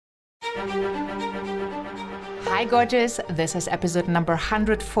Hi, gorgeous. This is episode number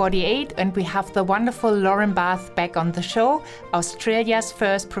 148, and we have the wonderful Lauren Bath back on the show, Australia's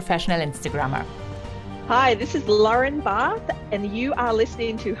first professional Instagrammer. Hi, this is Lauren Bath, and you are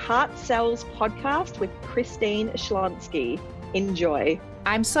listening to Heart Sells Podcast with Christine Schlonsky. Enjoy.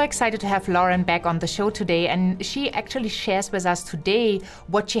 I'm so excited to have Lauren back on the show today, and she actually shares with us today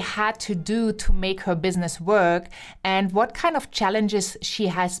what she had to do to make her business work and what kind of challenges she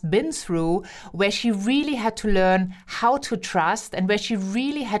has been through, where she really had to learn how to trust and where she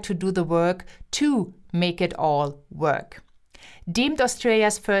really had to do the work to make it all work. Deemed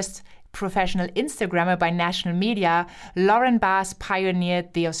Australia's first professional Instagrammer by national media, Lauren Bath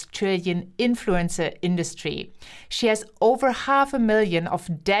pioneered the Australian influencer industry. She has over 500,000 of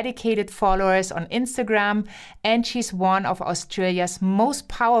dedicated followers on Instagram, and she's one of Australia's most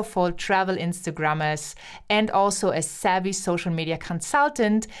powerful travel Instagrammers and also a savvy social media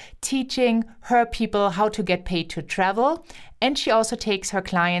consultant, teaching her people how to get paid to travel. And she also takes her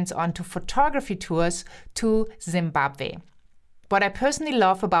clients onto photography tours to Zimbabwe. What I personally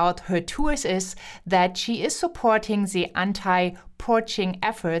love about her tours is that she is supporting the anti-poaching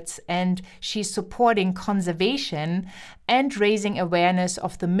efforts, and she's supporting conservation and raising awareness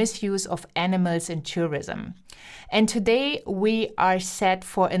of the misuse of animals in tourism. And today we are set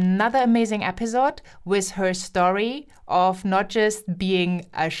for another amazing episode with her story of not just being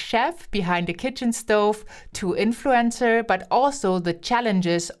a chef behind a kitchen stove to influencer, but also the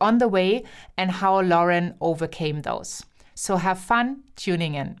challenges on the way and how Lauren overcame those. So have fun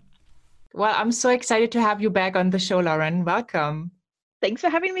tuning in. Well, I'm so excited to have you back on the show, Lauren. Welcome. Thanks for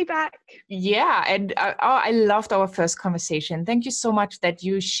having me back. Yeah, and I loved our first conversation. Thank you so much that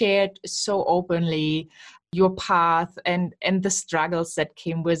you shared so openly your path and the struggles that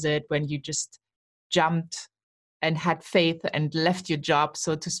came with it when you just jumped and had faith and left your job,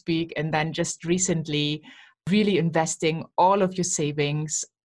 so to speak, and then just recently really investing all of your savings,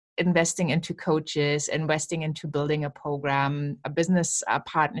 investing into coaches, investing into building a program, a business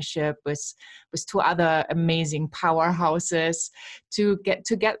partnership with two other amazing powerhouses to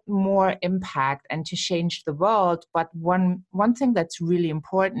get more impact and to change the world. But one thing that's really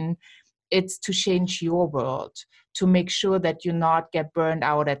important, it's to change your world, to make sure that you not get burned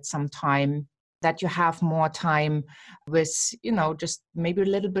out at some time, that you have more time with, just maybe a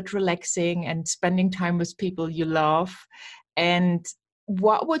little bit relaxing and spending time with people you love. And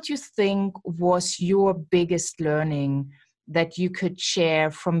what would you think was your biggest learning that you could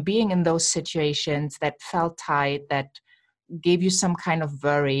share from being in those situations that felt tight, that gave you some kind of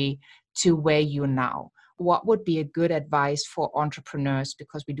worry to where you're now? What would be a good advice for entrepreneurs?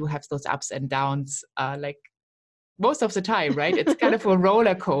 Because we do have those ups and downs, like most of the time, right? It's kind of a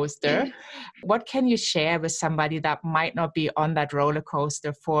roller coaster. What can you share with somebody that might not be on that roller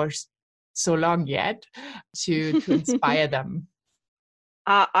coaster for so long yet to inspire them?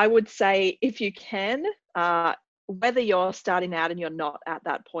 I would say if you can, whether you're starting out and you're not at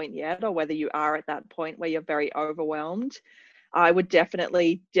that point yet, or whether you are at that point where you're very overwhelmed, I would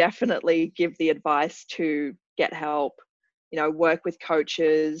definitely give the advice to get help, work with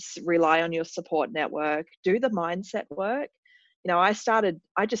coaches, rely on your support network, do the mindset work.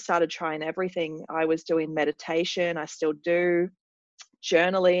 I just started trying everything. I was doing meditation, I still do,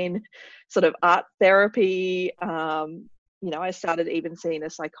 journaling, sort of art therapy. I started even seeing a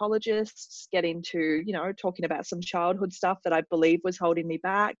psychologist, get into, talking about some childhood stuff that I believe was holding me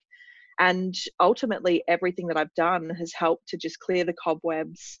back. And ultimately, everything that I've done has helped to just clear the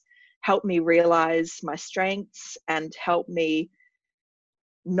cobwebs, help me realize my strengths, and help me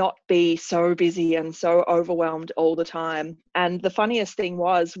not be so busy and so overwhelmed all the time. And the funniest thing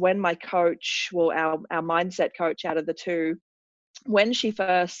was when my coach, our mindset coach out of the two, when she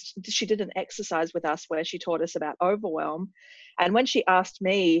did an exercise with us where she taught us about overwhelm. And when she asked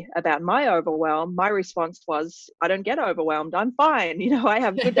me about my overwhelm, my response was, I don't get overwhelmed. I'm fine. I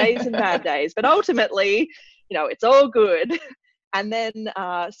have good days and bad days, but ultimately, it's all good. And then,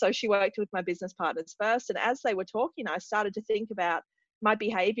 so she worked with my business partners first. And as they were talking, I started to think about my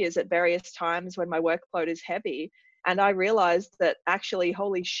behaviors at various times when my workload is heavy. And I realized that actually,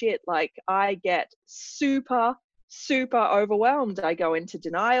 holy shit, like I get super overwhelmed. I go into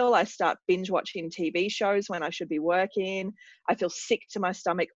denial. I start binge watching TV shows when I should be working. I feel sick to my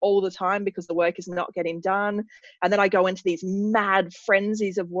stomach all the time because the work is not getting done. And then I go into these mad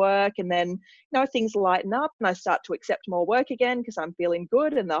frenzies of work, and then, things lighten up and I start to accept more work again because I'm feeling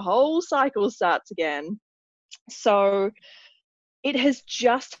good, and the whole cycle starts again. So it has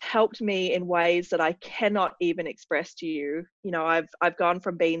just helped me in ways that I cannot even express to you. I've gone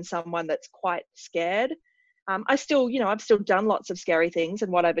from being someone that's quite scared I still, I've still done lots of scary things,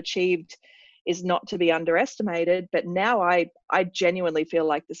 and what I've achieved is not to be underestimated. But now I genuinely feel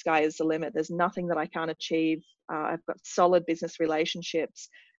like the sky is the limit. There's nothing that I can't achieve. I've got solid business relationships.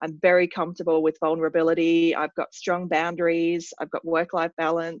 I'm very comfortable with vulnerability. I've got strong boundaries. I've got work-life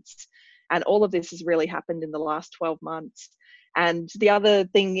balance. And all of this has really happened in the last 12 months. And the other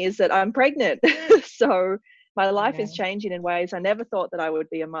thing is that I'm pregnant. So my life is changing in ways I never thought that I would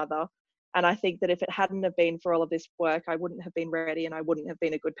be a mother. And I think that if it hadn't have been for all of this work, I wouldn't have been ready, and I wouldn't have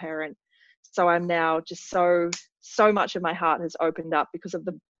been a good parent. So I'm now just so much of my heart has opened up because of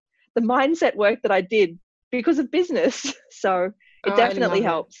the mindset work that I did because of business. So it definitely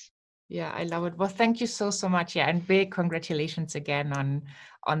helps. Yeah, I love it. Well, thank you so much. Yeah, and big congratulations again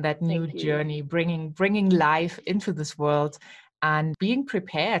on that new journey, bringing life into this world and being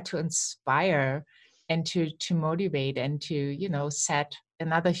prepared to inspire and to motivate and to set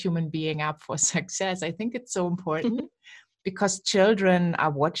another human being up for success. I think it's so important because children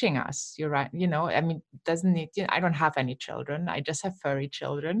are watching us. You're right. I mean, doesn't it? I don't have any children. I just have furry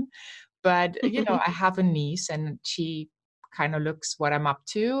children. But, I have a niece, and she kind of looks what I'm up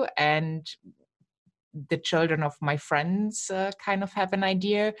to. And the children of my friends kind of have an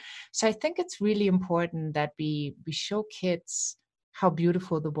idea. So I think it's really important that we show kids how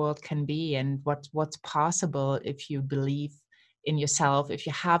beautiful the world can be and what's possible if you believe in yourself, if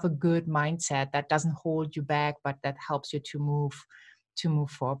you have a good mindset that doesn't hold you back, but that helps you to move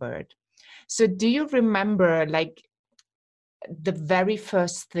forward. So do you remember like the very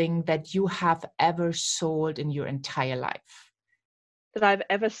first thing that you have ever sold in your entire life? That I've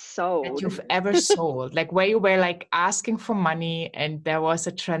ever sold? That you've ever sold, like where you were like asking for money and there was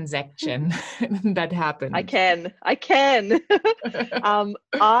a transaction that happened. I can.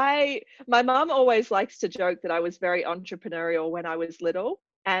 My mom always likes to joke that I was very entrepreneurial when I was little.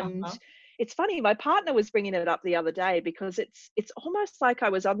 And it's funny, my partner was bringing it up the other day because it's almost like I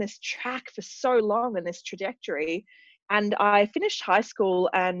was on this track for so long and this trajectory. And I finished high school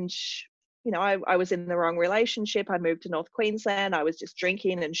and I was in the wrong relationship. I moved to North Queensland. I was just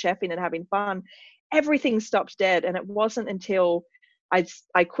drinking and chefing and having fun. Everything stopped dead. And it wasn't until I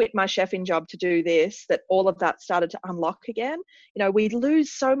quit my chefing job to do this that all of that started to unlock again. We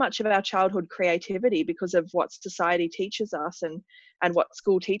lose so much of our childhood creativity because of what society teaches us and what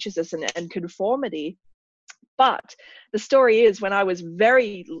school teaches us and conformity. But the story is, when I was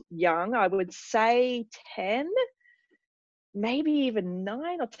very young, I would say 10, maybe even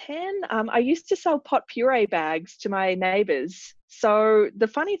 9 or 10, I used to sell pot puree bags to my neighbors. So the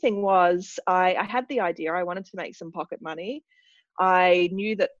funny thing was, I had the idea, I wanted to make some pocket money. I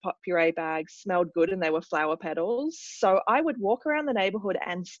knew that pot puree bags smelled good and they were flower petals. So I would walk around the neighborhood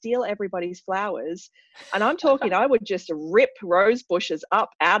and steal everybody's flowers. And I'm talking, I would just rip rose bushes up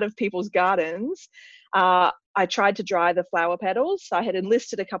out of people's gardens. I tried to dry the flower petals. I had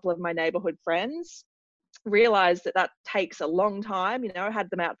enlisted a couple of my neighborhood friends, realized that takes a long time. I had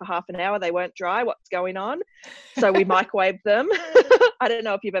them out for half an hour. They weren't dry. What's going on? So we microwaved them. I don't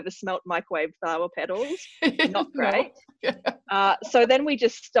know if you've ever smelt microwaved flower petals. Not great. No. So then we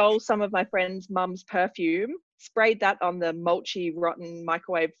just stole some of my friend's mum's perfume, sprayed that on the mulchy, rotten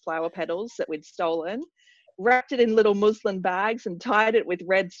microwaved flower petals that we'd stolen, wrapped it in little muslin bags and tied it with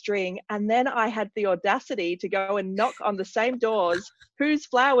red string. And then I had the audacity to go and knock on the same doors whose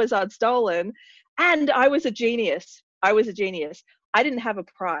flowers I'd stolen. And I was a genius. I didn't have a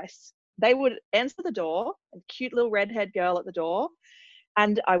price. They would answer the door, a cute little redhead girl at the door,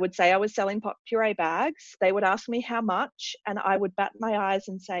 and I would say I was selling pot puree bags. They would ask me how much, and I would bat my eyes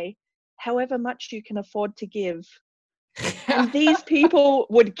and say, however much you can afford to give. And these people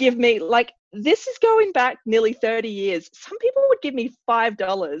would give me, like, this is going back nearly 30 years. Some people would give me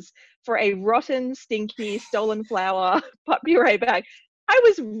 $5 for a rotten, stinky, stolen flower pot puree bag. I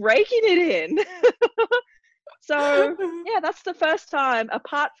was raking it in. So yeah, that's the first time,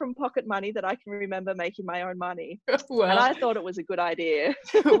 apart from pocket money, that I can remember making my own money. Well, and I thought it was a good idea.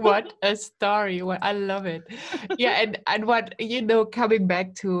 What a story. I love it. Yeah, and what, coming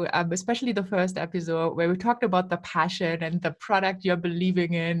back to especially the first episode where we talked about the passion and the product you're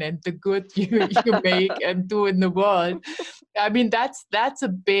believing in and the good you make and do in the world. I mean, that's a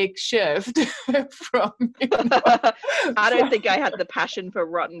big shift from, I don't think I had the passion for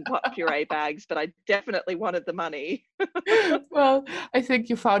rotten pot puree bags, but I definitely wanted the money. Well, I think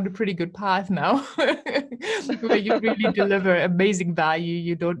you found a pretty good path now where you really deliver amazing value.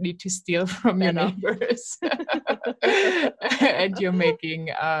 You don't need to steal from your neighbors. And you're making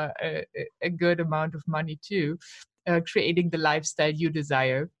a good amount of money too, creating the lifestyle you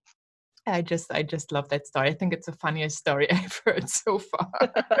desire. I just love that story. I think it's the funniest story I've heard so far.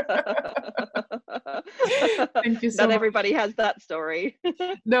 Thank you so Not much. everybody has that story.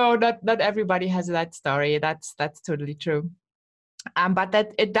 No, not everybody has that story. That's totally true. But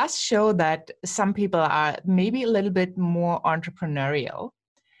that it does show that some people are maybe a little bit more entrepreneurial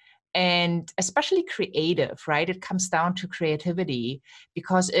and especially creative, right? It comes down to creativity,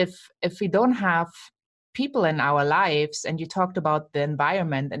 because if we don't have people in our lives, and you talked about the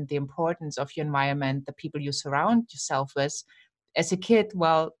environment and the importance of your environment, the people you surround yourself with as a kid,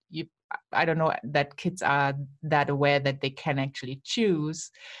 well, I don't know that kids are that aware that they can actually choose,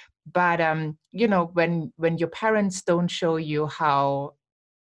 but when your parents don't show you how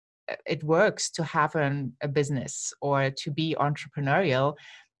it works to have a business or to be entrepreneurial,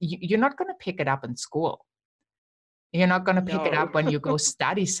 you're not going to pick it up in school. You're not going to pick it No. up when you go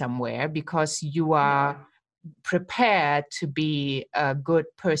study somewhere, because you No. are prepared to be a good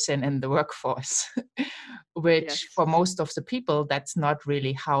person in the workforce, which Yes. for most of the people, that's not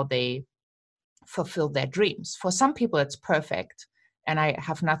really how they fulfill their dreams. For some people, it's perfect. And I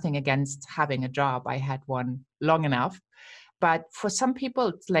have nothing against having a job. I had one long enough. But for some people,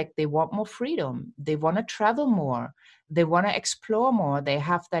 it's like they want more freedom. They want to travel more. They want to explore more. They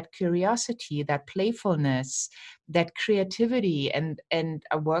have that curiosity, that playfulness, that creativity, and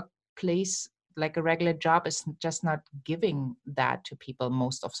a workplace like a regular job is just not giving that to people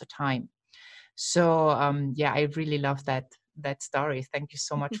most of the time. So yeah, I really love that story. Thank you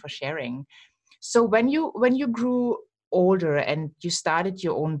so much for sharing. So when you grew older and you started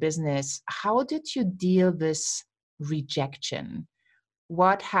your own business, how did you deal with rejection?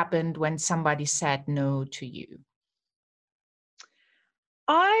 What happened when somebody said no to you?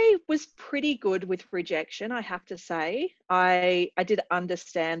 I was pretty good with rejection, I have to say. I did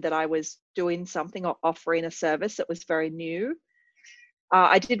understand that I was doing something or offering a service that was very new.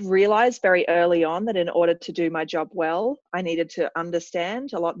 I did realize very early on that in order to do my job well, I needed to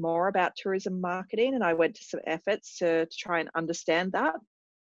understand a lot more about tourism marketing, and I went to some efforts to try and understand that.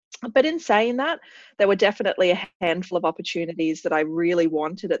 But in saying that, there were definitely a handful of opportunities that I really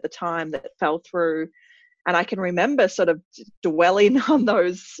wanted at the time that fell through. And I can remember sort of dwelling on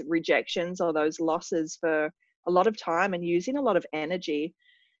those rejections or those losses for a lot of time and using a lot of energy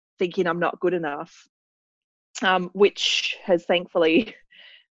thinking I'm not good enough, which has thankfully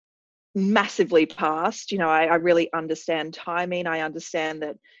massively passed. I really understand timing. I understand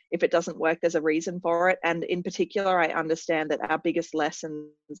that if it doesn't work, there's a reason for it. And in particular, I understand that our biggest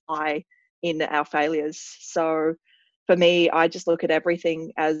lessons lie in our failures. So for me, I just look at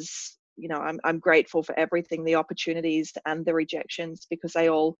everything as, I'm grateful for everything, the opportunities and the rejections, because they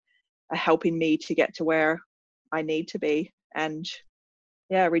all are helping me to get to where I need to be. And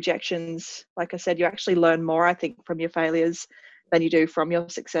yeah, rejections, like I said, you actually learn more, I think, from your failures than you do from your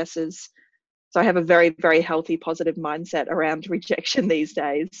successes. So I have a very, very healthy, positive mindset around rejection these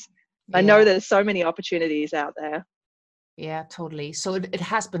days. I know Yeah, there's so many opportunities out there. yeah, totally. So it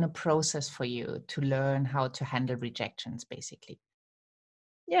has been a process for you to learn how to handle rejections, basically.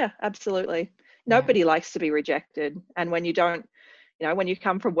 Yeah, absolutely. Yeah. Nobody likes to be rejected. And when you don't, when you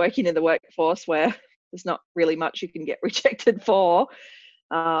come from working in the workforce where there's not really much you can get rejected for,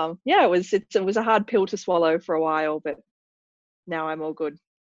 yeah, it was a hard pill to swallow for a while, but now I'm all good.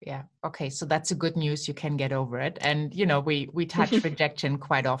 Yeah. Okay. So that's a good news. You can get over it. And, we touch rejection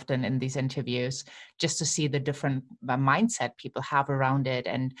quite often in these interviews just to see the different mindset people have around it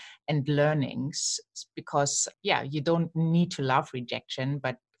and learnings. Because, yeah, you don't need to love rejection,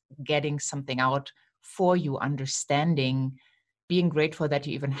 but getting something out for you, understanding, being grateful that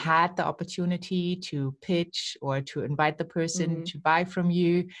you even had the opportunity to pitch or to invite the person Mm, to buy from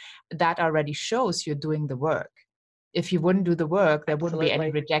you, that already shows you're doing the work. If you wouldn't do the work, there wouldn't be any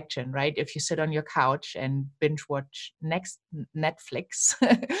absolutely. rejection, right? If you sit on your couch and binge watch next Netflix,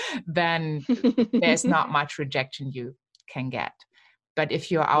 then there's not much rejection you can get. But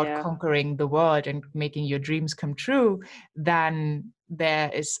if you're out Yeah. conquering the world and making your dreams come true, then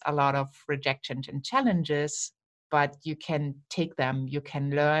there is a lot of rejection and challenges, but you can take them, you can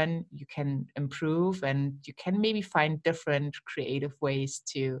learn, you can improve, and you can maybe find different creative ways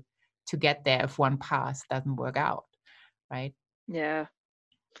to get there if one path doesn't work out, right? Yeah.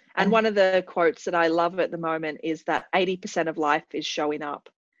 And And one of the quotes that I love at the moment is that 80% of life is showing up.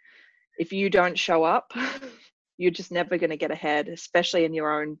 If you don't show up, you're just never going to get ahead, especially in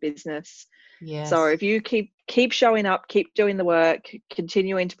your own business. So yes, if you keep showing up, keep doing the work,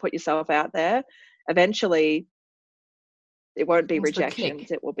 continuing to put yourself out there, eventually it won't be things will click.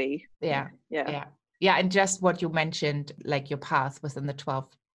 rejections. It will be, Yeah, yeah. yeah, yeah. And just what you mentioned, like your path within the 12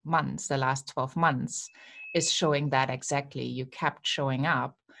 months, the last 12 months, is showing that exactly. You kept showing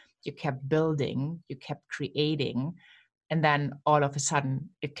up. you kept building, you kept creating, and then all of a sudden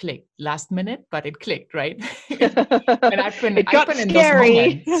it clicked. Last minute, but it clicked, right? And It I've got been in those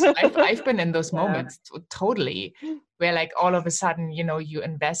scary. moments. I've been in those Yeah. moments totally, where like all of a sudden, you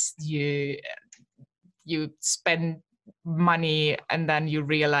invest, you spend money, and then you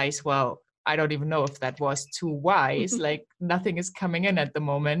realize, well, I don't even know if that was too wise. Like nothing is coming in at the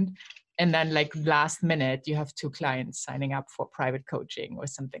moment. And then like last minute, you have 2 clients signing up for private coaching or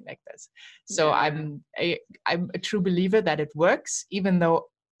something like this. So Yeah. I'm a true believer that it works, even though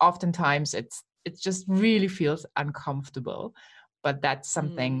oftentimes it just really feels uncomfortable. But that's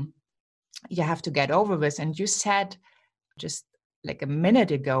something you have to get over with. And you said just like a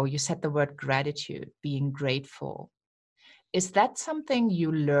minute ago, you said the word gratitude, being grateful. Is that something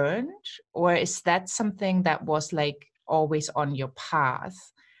you learned, or is that something that was like always on your path?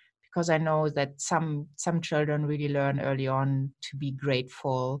 Because I know that some children really learn early on to be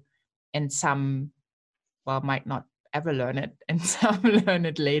grateful, and some, well, might not ever learn it, and some learn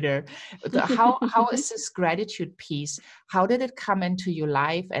it later. How is this gratitude piece? How did it come into your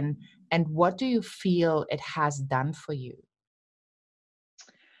life, and what do you feel it has done for you?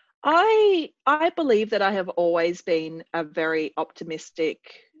 I believe that I have always been a very optimistic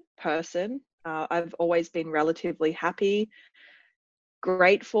person. I've always been relatively happy,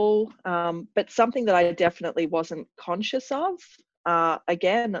 grateful, but something that I definitely wasn't conscious of.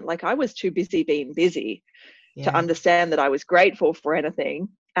 Again, like I was too busy being busy to Yeah. understand that I was grateful for anything.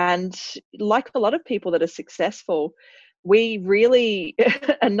 And like a lot of people that are successful, we really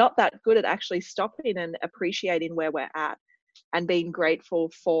are not that good at actually stopping and appreciating where we're at and being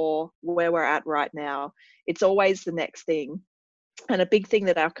grateful for where we're at right now. It's always the next thing. And a big thing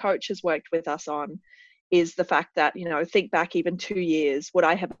that our coach has worked with us on is the fact that, think back even 2 years, would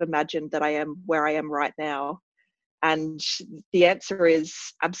I have imagined that I am where I am right now? And the answer is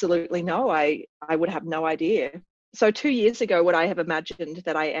absolutely no. I would have no idea. So 2 years ago, would I have imagined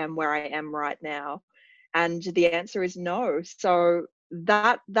that I am where I am right now? And the answer is no. So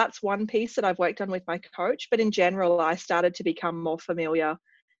that's one piece that I've worked on with my coach. But in general, I started to become more familiar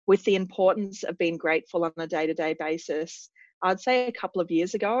with the importance of being grateful on a day-to-day basis. I'd say a couple of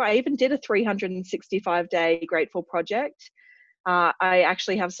years ago, I even did a 365-day grateful project. I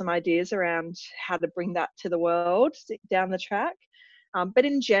actually have some ideas around how to bring that to the world down the track. But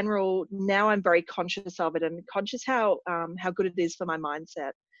in general, now I'm very conscious of it and conscious how good it is for my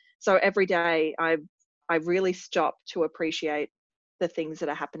mindset. So every day I really stop to appreciate the things that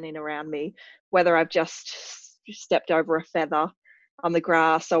are happening around me, whether I've just stepped over a feather on the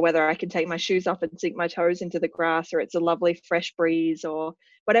grass, or whether I can take my shoes off and sink my toes into the grass, or it's a lovely fresh breeze, or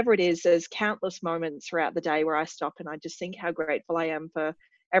whatever it is. There's countless moments throughout the day where I stop and I just think how grateful I am for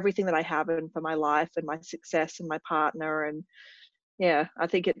everything that I have, and for my life and my success and my partner. And yeah, I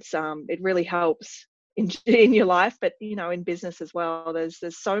think it really helps in your life, but in business as well. There's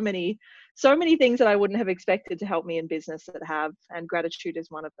so many things that I wouldn't have expected to help me in business that have, and gratitude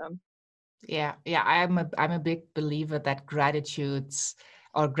is one of them. Yeah, I'm a big believer that gratitude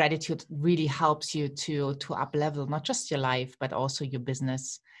really helps you to up level not just your life but also your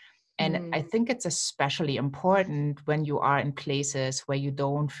business. And I think it's especially important when you are in places where you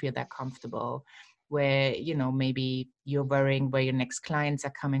don't feel that comfortable, where maybe you're worrying where your next clients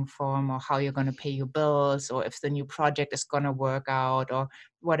are coming from, or how you're going to pay your bills, or if the new project is going to work out, or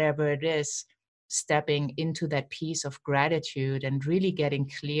whatever it is. Stepping into that piece of gratitude and really getting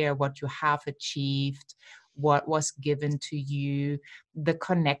clear what you have achieved, what was given to you, the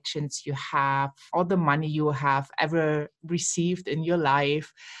connections you have, all the money you have ever received in your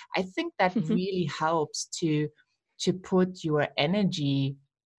life. I think that really helps to put your energy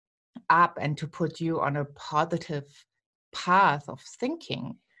up and to put you on a positive path of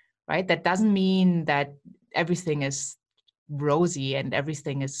thinking, right? That doesn't mean that everything is rosy and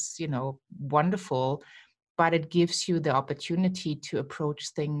everything is, wonderful, but it gives you the opportunity to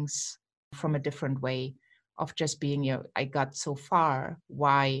approach things from a different way of just being, I got so far,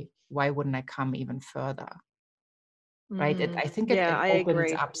 why wouldn't I come even further? Right? I think Yeah, it I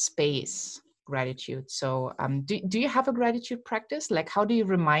opens agree. up space, gratitude. So do you have a gratitude practice? Like, how do you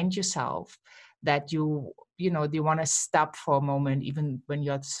remind yourself that do you want to stop for a moment, even when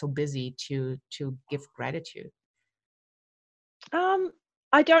you're so busy, to give gratitude? Um,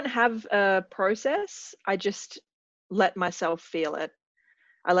 I don't have a process. I just let myself feel it.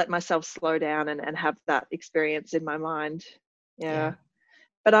 I let myself slow down and have that experience in my mind. Yeah. Yeah.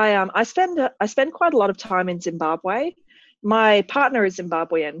 But I spend quite a lot of time in Zimbabwe. My partner is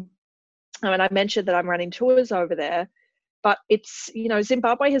Zimbabwean. And I mentioned that I'm running tours over there. But it's,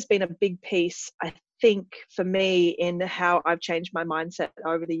 Zimbabwe has been a big piece, I think, for me in how I've changed my mindset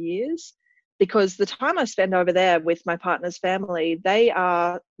over the years. Because the time I spend over there with my partner's family, they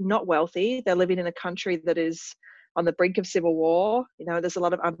are not wealthy. They're living in a country that is on the brink of civil war. There's a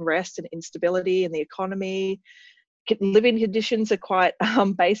lot of unrest and instability in the economy. Living conditions are quite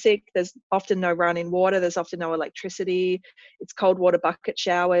basic. There's often no running water. There's often no electricity. It's cold water bucket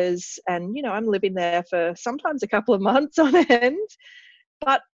showers. And, I'm living there for sometimes a couple of months on end.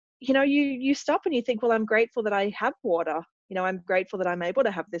 But, you stop and you think, well, I'm grateful that I have water. I'm grateful that I'm able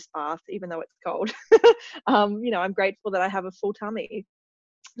to have this bath, even though it's cold. I'm grateful that I have a full tummy,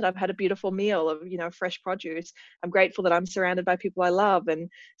 that I've had a beautiful meal of, fresh produce. I'm grateful that I'm surrounded by people I love and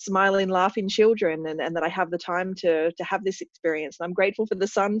smiling, laughing children, and that I have the time to have this experience. And I'm grateful for the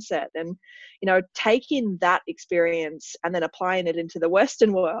sunset. And, taking that experience and then applying it into the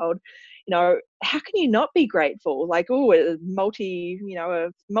Western world, how can you not be grateful? Like, oh, a multi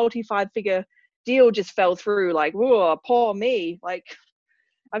 5-figure deal just fell through. Like, oh, poor me. Like,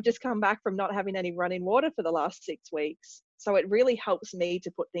 I've just come back from not having any running water for the last 6 weeks. So it really helps me to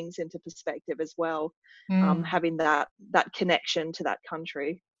put things into perspective as well, having that connection to that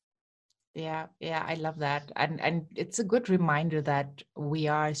country. Yeah, I love that. And it's a good reminder that we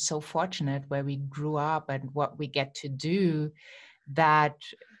are so fortunate where we grew up and what we get to do, that,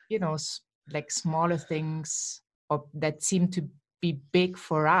 like smaller things or that seem to be big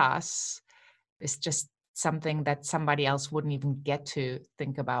for us is just something that somebody else wouldn't even get to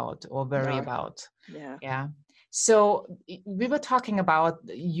think about or worry about. Yeah. So we were talking about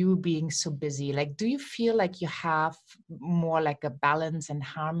you being so busy. Like, do you feel like you have more like a balance and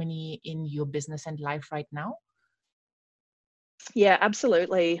harmony in your business and life right now? Yeah,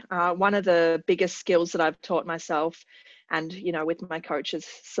 absolutely. One of the biggest skills that I've taught myself, and with my coach's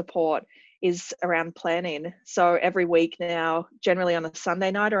support, is around planning. So every week now, generally on a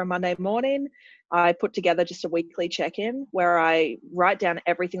Sunday night or a Monday morning, I put together just a weekly check-in where I write down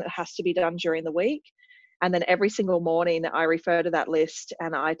everything that has to be done during the week. And then every single morning, I refer to that list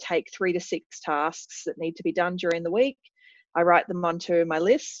and I take 3 to 6 tasks that need to be done during the week. I write them onto my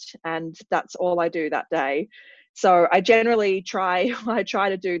list, and that's all I do that day. So I generally try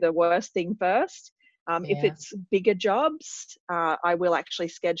to do the worst thing first. If it's bigger jobs, I will actually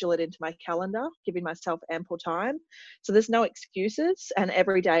schedule it into my calendar, giving myself ample time. So there's no excuses. And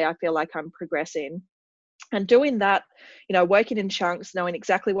every day I feel like I'm progressing. And doing that, working in chunks, knowing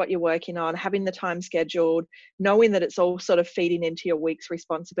exactly what you're working on, having the time scheduled, knowing that it's all sort of feeding into your week's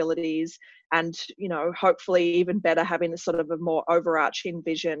responsibilities, and, hopefully even better, having a sort of a more overarching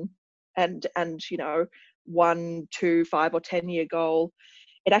vision and 1, 2, 5 or 10-year goal.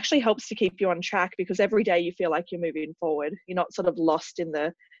 It actually helps to keep you on track, because every day you feel like you're moving forward. You're not sort of lost in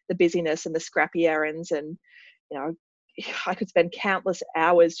the busyness and the scrappy errands. And, I could spend countless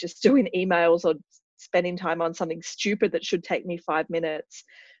hours just doing emails or spending time on something stupid that should take me 5 minutes.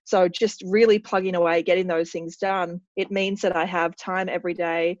 So just really plugging away, getting those things done. It means that I have time every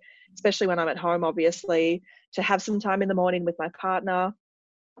day, especially when I'm at home, obviously, to have some time in the morning with my partner.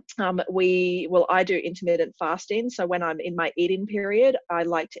 I do intermittent fasting. So when I'm in my eating period, I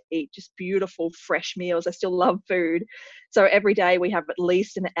like to eat just beautiful, fresh meals. I still love food. So every day we have at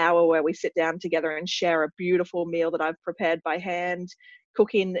least an hour where we sit down together and share a beautiful meal that I've prepared by hand.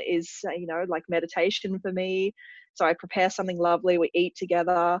 Cooking is, like meditation for me. So I prepare something lovely, we eat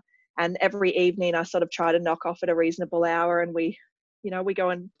together. And every evening I sort of try to knock off at a reasonable hour, and we go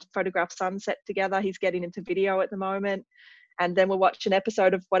and photograph sunset together. He's getting into video at the moment. And then we'll watch an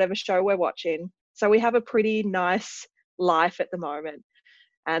episode of whatever show we're watching. So we have a pretty nice life at the moment.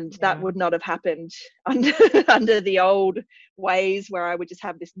 And that would not have happened under the old ways, where I would just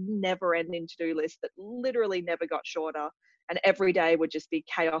have this never ending to-do list that literally never got shorter. And every day would just be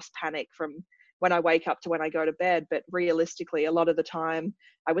chaos, panic from when I wake up to when I go to bed. But realistically, a lot of the time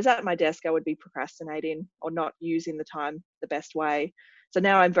I was at my desk, I would be procrastinating or not using the time the best way. So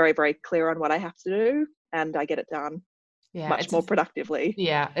now I'm very, very clear on what I have to do, and I get it done much more productively.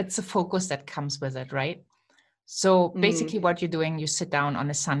 It's a focus that comes with it, right? So basically what you're doing, you sit down on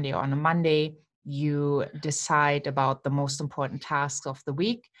a Sunday or on a Monday, you decide about the most important tasks of the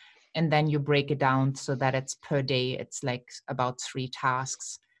week, and then you break it down so that it's per day. It's like about 3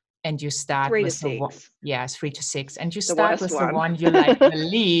 tasks. And you start 3 with to 6. 3 to 6. And you The start with the one. one you like the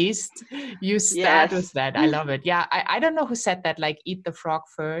least. You start with Yes. that. I love it. Yeah. I don't know who said that, like eat the frog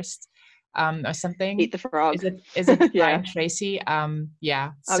first. Or something. Eat the frog. Is it Yeah. Brian Tracy?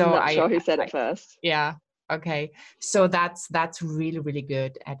 Yeah. I'm not sure who said it first. Yeah. Okay. So that's really, really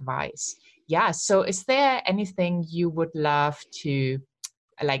good advice. Yeah. So is there anything you would love to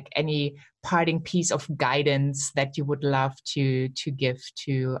like any parting piece of guidance that you would love to give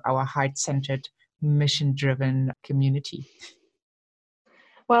to our heart-centered, mission-driven community?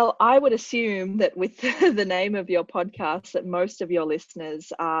 Well, I would assume that with the name of your podcast, that most of your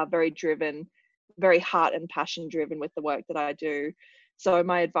listeners are very driven, very heart and passion driven with the work that I do. So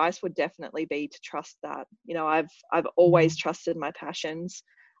my advice would definitely be to trust that. You know, I've always trusted my passions.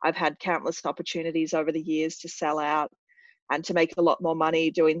 I've had countless opportunities over the years to sell out and to make a lot more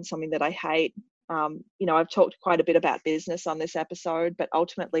money doing something that I hate. You know, I've talked quite a bit about business on this episode, but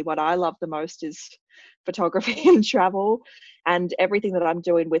ultimately what I love the most is photography and travel. And everything that I'm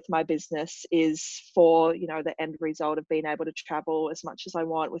doing with my business is for, you know, the end result of being able to travel as much as I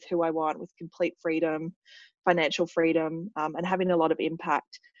want, with who I want, with complete freedom, financial freedom, and having a lot of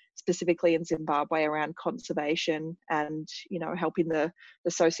impact, specifically in Zimbabwe, around conservation and, you know, helping the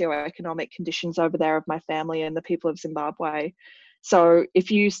socioeconomic conditions over there of my family and the people of Zimbabwe. So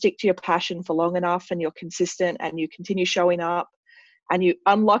if you stick to your passion for long enough and you're consistent and you continue showing up and you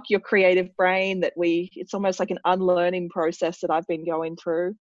unlock your creative brain, it's almost like an unlearning process that I've been going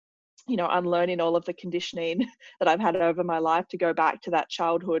through, you know, unlearning all of the conditioning that I've had over my life to go back to that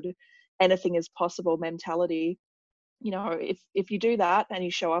childhood, anything is possible mentality. You know, if you do that and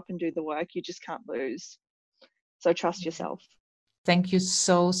you show up and do the work, you just can't lose. So trust yourself. Thank you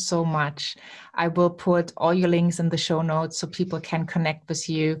so, so much. I will put all your links in the show notes so people can connect with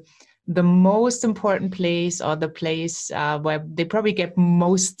you. The most important place, or the place where they probably get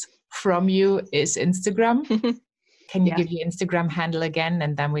most from you, is Instagram. Can you give your Instagram handle again?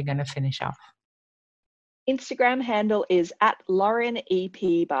 And then we're going to finish off. Instagram handle is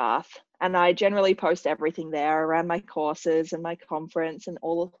 @LaurenEPBath. And I generally post everything there around my courses and my conference and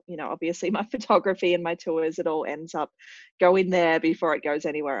all, you know, obviously my photography and my tours. It all ends up going there before it goes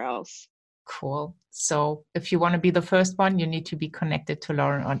anywhere else. Cool. So if you want to be the first one, you need to be connected to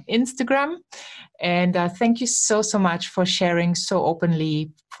Lauren on Instagram. And thank you so, so much for sharing so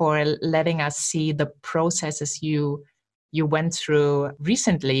openly, for letting us see the processes you went through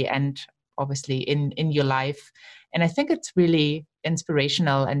recently and obviously in your life. And I think it's really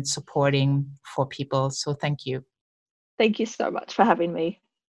inspirational and supporting for people. So thank you. Thank you so much for having me.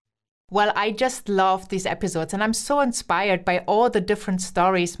 Well, I just love these episodes, and I'm so inspired by all the different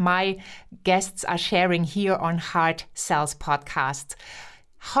stories my guests are sharing here on Heart Sells Podcast.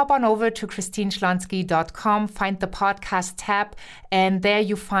 Hop on over to christineschlonski.com, find the podcast tab, and there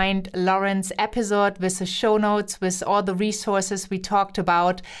you find Lauren's episode with the show notes, with all the resources we talked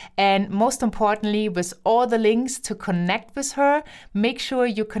about, and most importantly, with all the links to connect with her. Make sure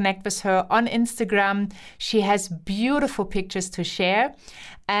you connect with her on Instagram. She has beautiful pictures to share.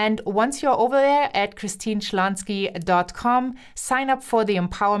 And once you're over there at christineschlonski.com, sign up for the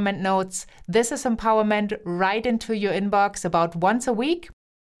empowerment notes. This is empowerment right into your inbox about once a week.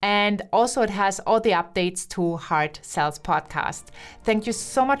 And also it has all the updates to Heart Sells Podcast. Thank you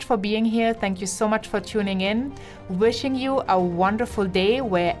so much for being here. Thank you so much for tuning in. Wishing you a wonderful day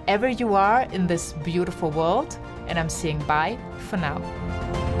wherever you are in this beautiful world. And I'm saying bye for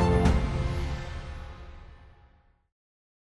now.